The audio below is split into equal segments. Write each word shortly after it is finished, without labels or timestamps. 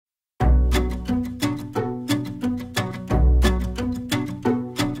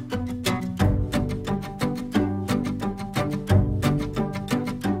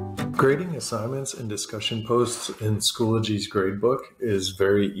Grading assignments and discussion posts in Schoology's Gradebook is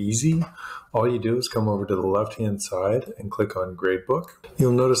very easy. All you do is come over to the left-hand side and click on Gradebook.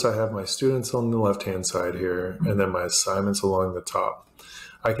 You'll notice I have my students on the left-hand side here and then my assignments along the top.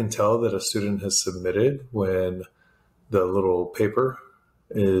 I can tell that a student has submitted when the little paper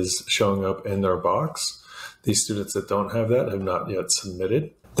is showing up in their box. These students that don't have that have not yet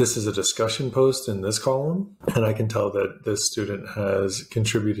submitted. This is a discussion post in this column, and I can tell that this student has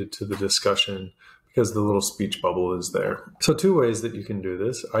contributed to the discussion because the little speech bubble is there. So two ways that you can do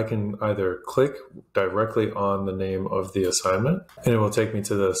this. I can either click directly on the name of the assignment, and it will take me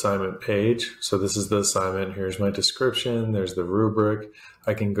to the assignment page. So this is the assignment. Here's my description. There's the rubric.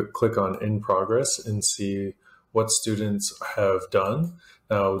 I can click on in progress and see what students have done.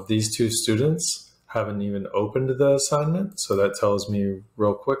 Now, these two students haven't even opened the assignment, so that tells me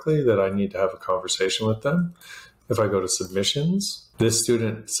real quickly that I need to have a conversation with them. If I go to submissions, this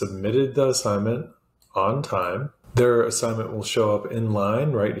student submitted the assignment on time. Their assignment will show up in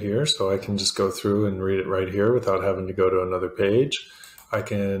line right here, so I can just go through and read it right here without having to go to another page. I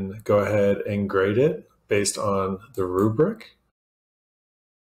can go ahead and grade it based on the rubric.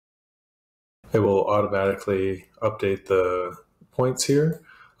 It will automatically update the points here.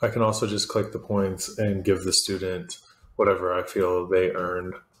 I can also just click the points and give the student whatever I feel they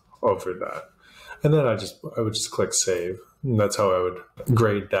earned over that. And then I would just click save. And that's how I would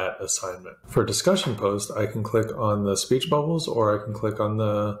grade that assignment. For discussion post, I can click on the speech bubbles or I can click on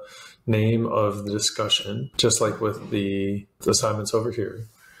the name of the discussion, just like with the assignments over here.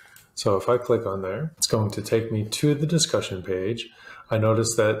 So if I click on there, it's going to take me to the discussion page. I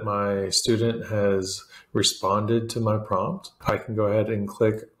notice that my student has responded to my prompt. I can go ahead and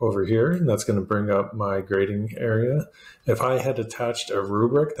click over here, and that's going to bring up my grading area. If I had attached a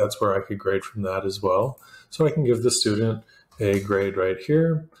rubric, that's where I could grade from that as well. So I can give the student a grade right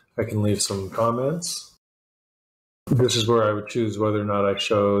here. I can leave some comments. This is where I would choose whether or not I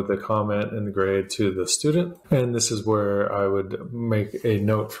show the comment and the grade to the student. And this is where I would make a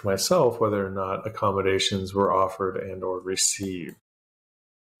note for myself whether or not accommodations were offered and or received.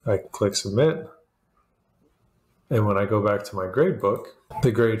 I can click submit. And when I go back to my gradebook,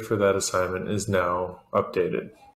 the grade for that assignment is now updated.